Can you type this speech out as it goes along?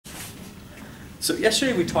So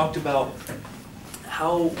yesterday we talked about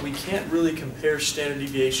how we can't really compare standard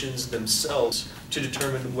deviations themselves to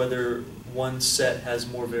determine whether one set has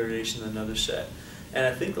more variation than another set. And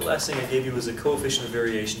I think the last thing I gave you was a coefficient of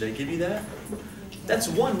variation. Did I give you that? That's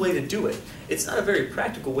one way to do it. It's not a very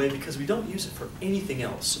practical way because we don't use it for anything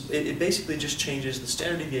else. It basically just changes the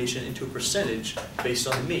standard deviation into a percentage based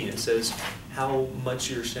on the mean. It says how much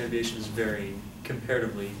your standard deviation is varying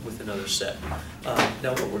comparatively with another set.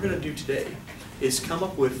 Now what we're going to do today is come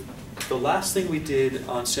up with the last thing we did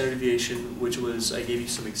on standard deviation, which was I gave you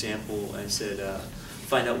some example. I said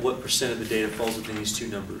find out what percent of the data falls within these two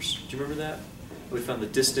numbers. Do you remember that? We found the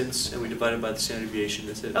distance and we divided by the standard deviation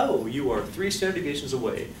that said, oh, you are 3 standard deviations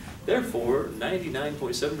away. Therefore,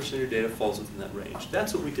 99.7% of your data falls within that range.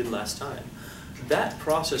 That's what we did last time. That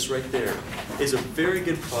process right there is a very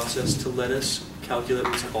good process to let us calculate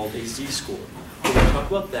what's called a z-score. We're going to talk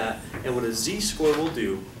about that, and what a z-score will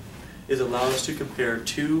do is allow us to compare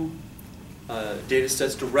two data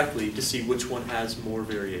sets directly to see which one has more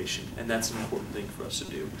variation, and that's an important thing for us to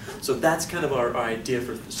do. So that's kind of our idea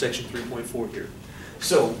for section 3.4 here.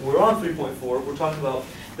 So we're on 3.4, we're talking about,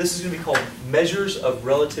 this is going to be called measures of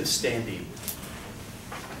relative standing.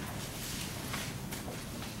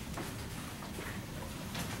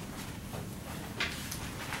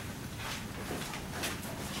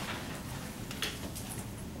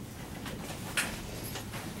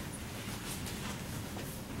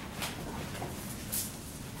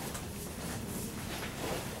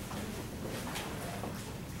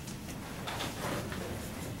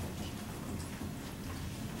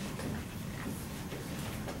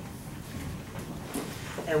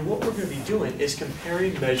 And what we're going to be doing is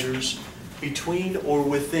comparing measures between or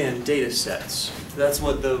within data sets. That's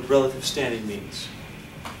what the relative standing means.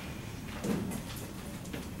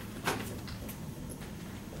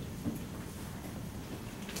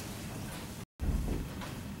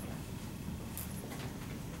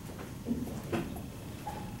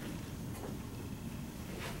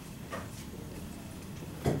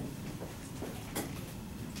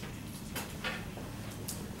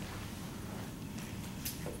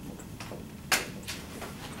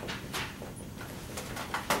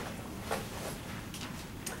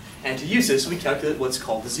 And to use this, we calculate what's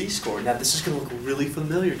called the z-score. Now this is going to look really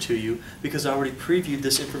familiar to you because I already previewed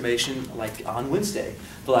this information like on Wednesday.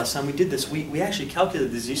 The last time we did this, we actually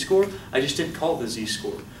calculated the z-score. I just didn't call it the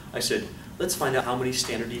z-score. I said, let's find out how many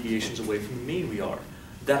standard deviations away from the mean we are.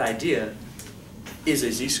 That idea is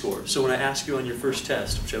a z-score. So when I ask you on your first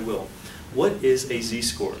test, which I will, what is a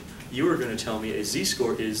z-score? You are going to tell me a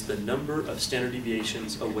z-score is the number of standard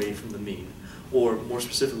deviations away from the mean. Or more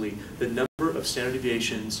specifically, the number of standard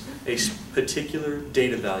deviations a particular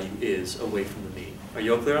data value is away from the mean. Are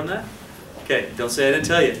you all clear on that? Okay, don't say I didn't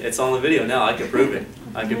tell you. It's on the video now. I can prove it.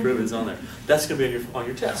 I can prove it's on there. That's going to be on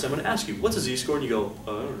your test. I'm going to ask you, what's a z-score? And you go,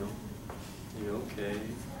 oh, I don't know. You go, okay.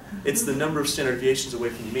 It's the number of standard deviations away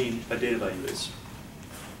from the mean a data value is.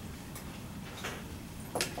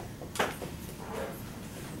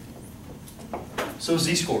 So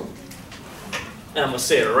z-score. And I'm going to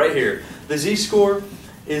say it right here. The z-score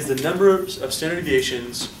is the number of standard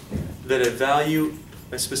deviations that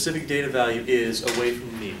a specific data value is away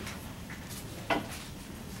from the mean.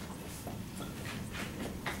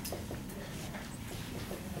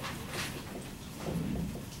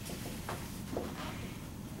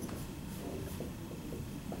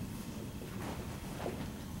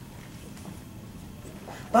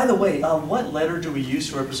 By the way, what letter do we use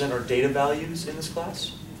to represent our data values in this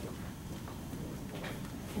class?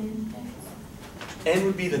 N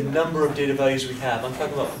would be the number of data values we have. I'm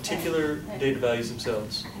talking about particular data values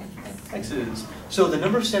themselves. X it is. So the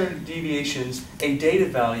number of standard deviations, a data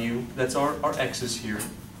value, that's our x's here,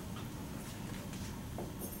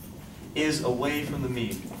 is away from the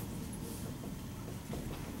mean.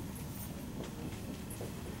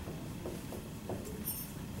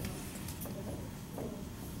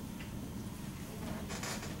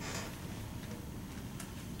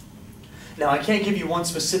 Now I can't give you one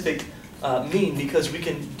specific mean because we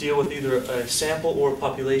can deal with either a sample or a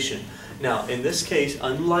population. Now in this case,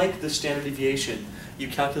 unlike the standard deviation, you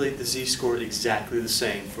calculate the z-score exactly the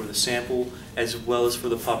same for the sample as well as for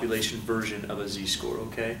the population version of a z-score,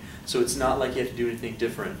 okay? So it's not like you have to do anything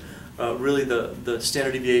different. Really the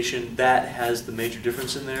standard deviation, that has the major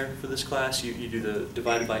difference in there for this class. You do the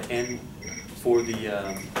divided by n for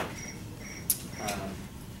the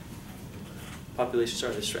population,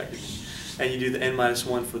 sorry, I distracted me. And you do the n minus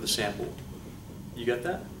 1 for the sample. You got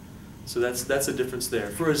that? So that's a difference there.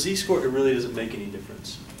 For a z-score, it really doesn't make any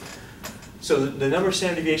difference. So the number of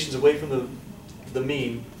standard deviations away from the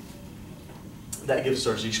mean, that gives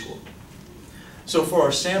us our z-score. So for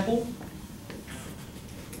our sample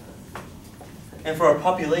and for our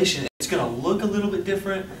population, it's going to look a little bit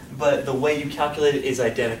different, but the way you calculate it is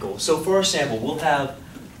identical. So for our sample, we'll have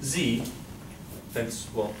z, that's,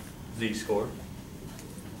 well, z-score.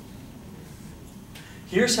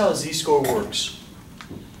 Here's how a z-score works.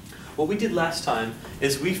 What we did last time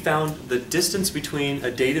is we found the distance between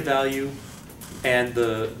a data value and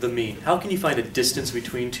the mean. How can you find a distance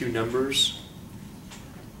between two numbers?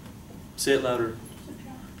 Say it louder.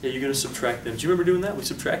 Yeah, you're going to subtract them. Do you remember doing that? We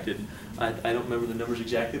subtracted. I don't remember the numbers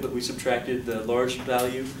exactly, but we subtracted the large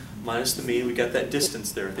value minus the mean. We got that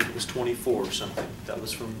distance there. I think it was 24 or something. That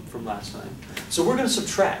was from last time. So we're going to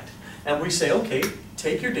subtract. And we say, okay,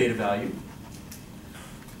 take your data value,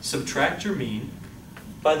 subtract your mean.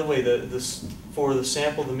 By the way, for the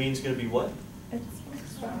sample, the mean is going to be what?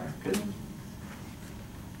 Good.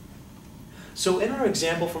 So in our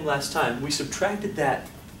example from last time, we subtracted that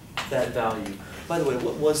value. By the way,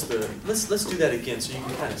 what was the, let's do that again so you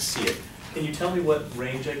can kind of see it. Can you tell me what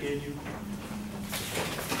range I gave you?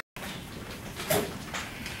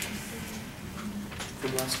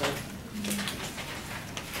 From last time?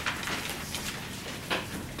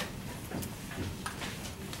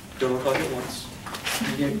 Don't recall it once.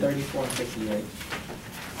 You gave 34 and 58.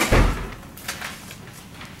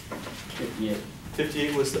 58.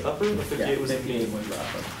 58 was the upper, or 58 was the mean? 58 was the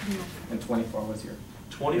upper. And 24 was your...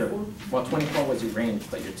 24? Well, 24 was your range,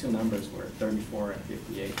 but your two numbers were 34 and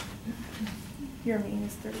 58. Your mean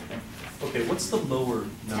is 34. Okay, what's the lower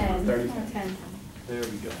number? 10. 30. 10. There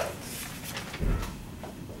we go.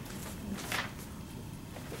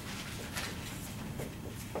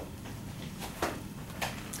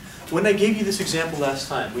 When I gave you this example last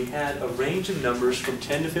time, we had a range of numbers from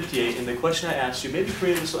 10 to 58, and the question I asked you, maybe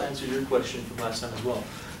Karina, this will answer your question from last time as well.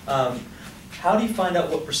 How do you find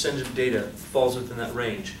out what percentage of data falls within that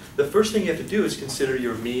range? The first thing you have to do is consider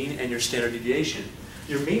your mean and your standard deviation.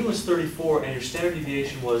 Your mean was 34, and your standard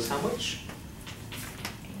deviation was how much?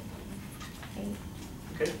 8.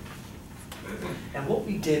 Okay. And what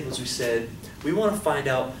we did was we said, we want to find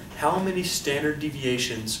out how many standard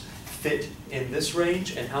deviations fit in this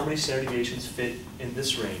range and how many standard deviations fit in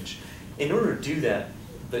this range. In order to do that,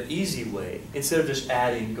 the easy way, instead of just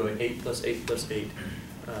adding, going 8 plus 8 plus 8,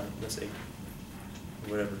 that's 8,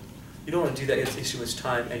 whatever. You don't want to do that, it takes too much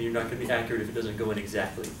time and you're not going to be accurate if it doesn't go in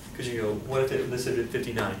exactly. Because you go, what if it listed at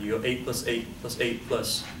 59? You go 8 plus 8 plus 8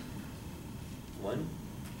 plus 1?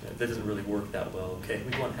 That doesn't really work that well, okay?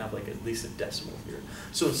 We want to have like at least a decimal here.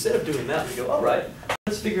 So instead of doing that, we go, all right,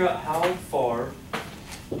 let's figure out how far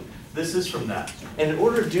this is from that. And in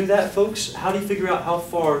order to do that, folks, how do you figure out how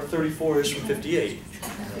far 34 is from 58?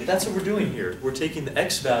 That's what we're doing here. We're taking the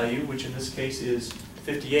x value, which in this case is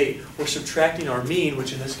 58. We're subtracting our mean,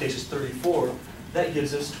 which in this case is 34. That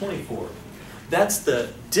gives us 24. That's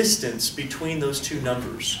the distance between those two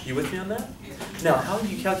numbers. You with me on that? Now, how do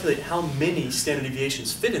you calculate how many standard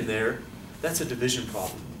deviations fit in there? That's a division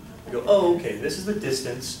problem. You go, oh, okay, this is the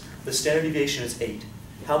distance. The standard deviation is 8.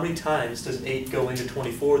 How many times does 8 go into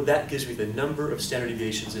 24? That gives me the number of standard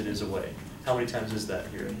deviations it is away. How many times is that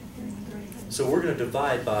here? So we're going to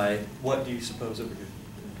divide by, what do you suppose over here?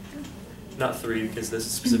 Not 3, because this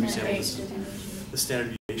is a specific sample. This is the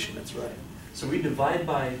standard deviation, that's right. So we divide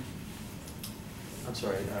by,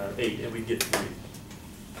 8, and we get 3.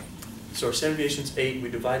 So our standard deviation is 8, we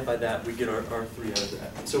divide by that, we get our 3 out of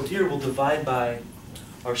that. So here we'll divide by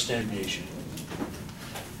our standard deviation.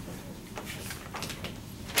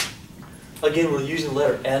 Again, we're using the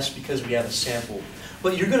letter S because we have a sample.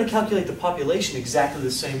 But you're going to calculate the population exactly the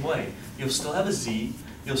same way. You'll still have a Z,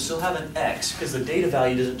 you'll still have an X, because the data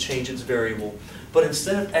value doesn't change its variable. But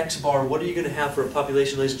instead of X bar, what are you going to have for a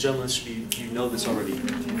population, ladies and gentlemen? You know this already.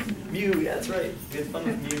 Mu, yeah, that's right. We had fun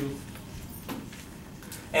with mu.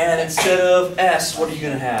 And instead of S, what are you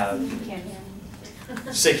going to have?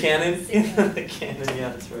 Cannon. Say cannon? The cannon, yeah,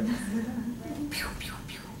 that's right.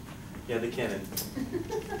 Yeah, the cannon.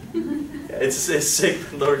 Yeah, it's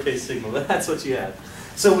lowercase sigma, but that's what you have.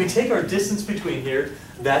 So we take our distance between here,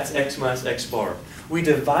 that's x minus x bar. We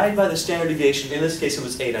divide by the standard deviation, in this case it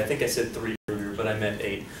was 8, I think I said 3 earlier, but I meant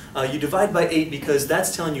 8. You divide by 8 because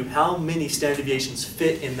that's telling you how many standard deviations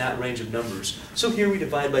fit in that range of numbers. So here we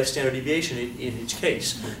divide by standard deviation in each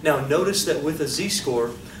case. Now notice that with a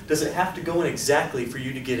z-score, does it have to go in exactly for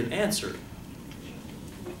you to get an answer?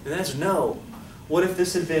 And the answer is no. What if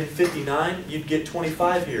this had been 59? You'd get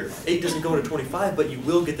 25 here. 8 doesn't go to 25, but you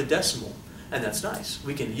will get the decimal. And that's nice.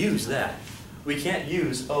 We can use that. We can't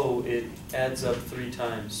use, oh, it adds up 3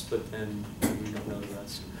 times, but then we don't know the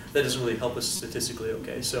rest. That doesn't really help us statistically,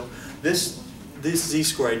 okay? So this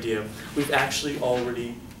z-score idea, we've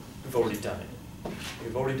already done it.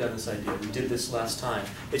 We've already done this idea. We did this last time.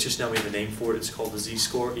 It's just now we have a name for it. It's called the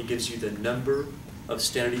z-score. It gives you the number of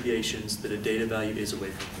standard deviations that a data value is away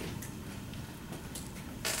from mean.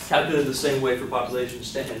 Calculated the same way for population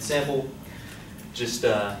and sample, just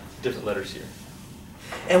different letters here.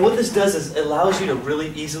 And what this does is it allows you to really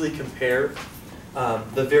easily compare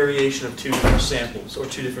the variation of two different samples or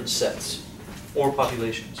two different sets or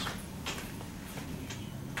populations.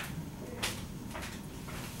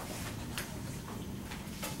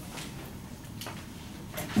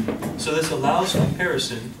 So this allows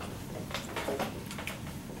comparison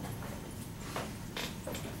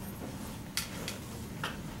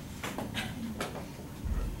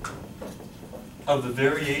of the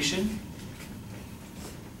variation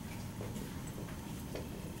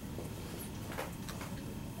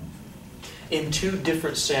in two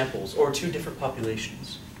different samples or two different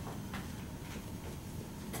populations.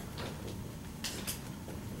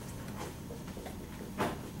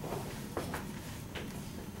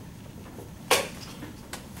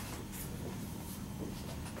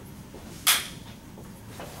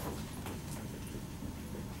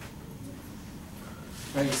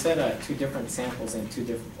 Now you said two different samples and two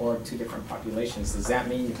different populations. Does that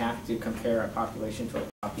mean you have to compare a population to a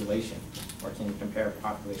population, or can you compare a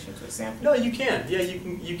population to a sample? No, you can. Yeah,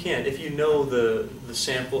 you can. If you know the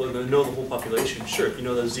sample, or know the whole population, sure. If you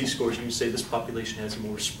know those z-scores, you can say this population has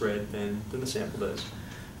more spread than the sample does.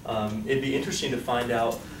 It'd be interesting to find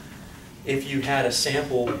out if you had a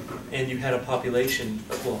sample and you had a population.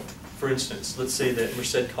 Well, for instance, let's say that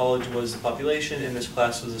Merced College was the population and this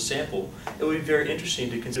class was a sample. It would be very interesting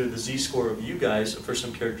to consider the z-score of you guys for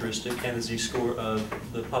some characteristic and the z-score of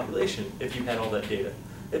the population if you had all that data.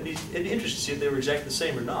 It'd be interesting to see if they were exactly the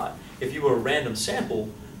same or not. If you were a random sample,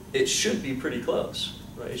 it should be pretty close,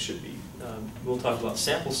 right? It should be. We'll talk about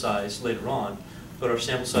sample size later on, but our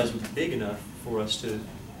sample size would be big enough for us to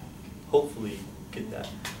hopefully get that.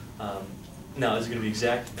 Now, is it going to be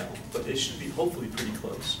exact? No, but it should be hopefully pretty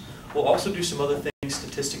close. We'll also do some other things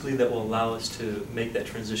statistically that will allow us to make that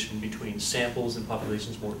transition between samples and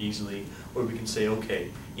populations more easily, where we can say, okay,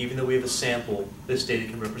 even though we have a sample, this data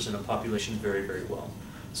can represent a population very, very well.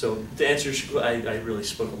 So to answer, I really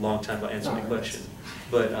spoke a long time about answering the question,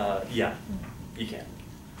 but yeah, you can.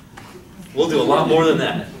 We'll do a lot more than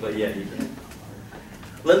that, but yeah, you can.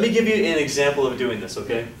 Let me give you an example of doing this,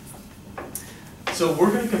 okay? So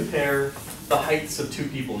we're going to compare the heights of two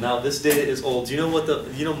people. Now this data is old. Do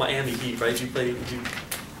you know Miami Heat, right? Do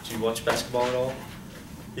you watch basketball at all?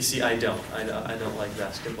 You see, I don't like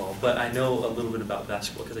basketball, but I know a little bit about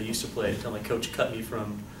basketball because I used to play until my coach cut me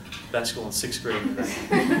from basketball in 6th grade.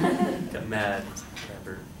 And got mad.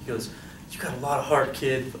 Whatever. He goes, "You got a lot of heart,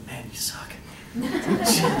 kid, but man, you suck."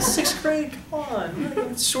 6th grade, come on,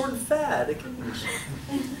 it's short and fat.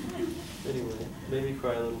 Anyway, made me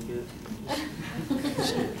cry a little bit.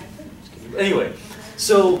 Anyway,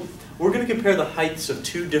 so we're going to compare the heights of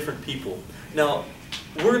two different people. Now,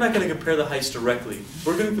 we're not going to compare the heights directly.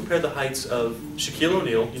 We're going to compare the heights of Shaquille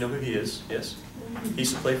O'Neal. You know who he is, yes? He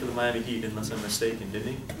used to play for the Miami Heat, unless I'm mistaken,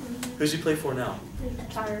 didn't he? Who's he play for now?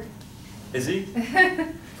 Retired. Is he?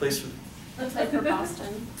 Plays for... I play for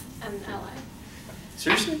Boston and LA.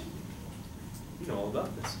 Seriously? You know all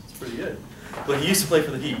about this. It's pretty good. But he used to play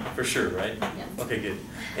for the Heat, for sure, right? Yes. Okay, good.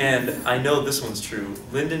 And I know this one's true.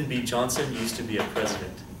 Lyndon B. Johnson used to be a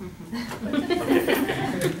president.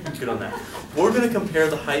 Okay, good on that. We're going to compare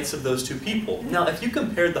the heights of those two people. Now, if you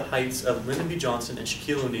compared the heights of Lyndon B. Johnson and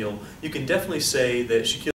Shaquille O'Neal, you can definitely say that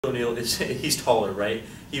Shaquille O'Neal he's taller, right?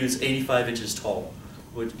 He was 85 inches tall,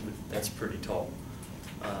 which that's pretty tall.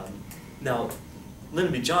 Now,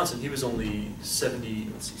 Lyndon B. Johnson, he was only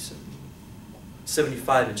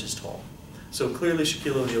 75 inches tall. So clearly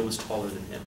Shaquille O'Neal was taller than him.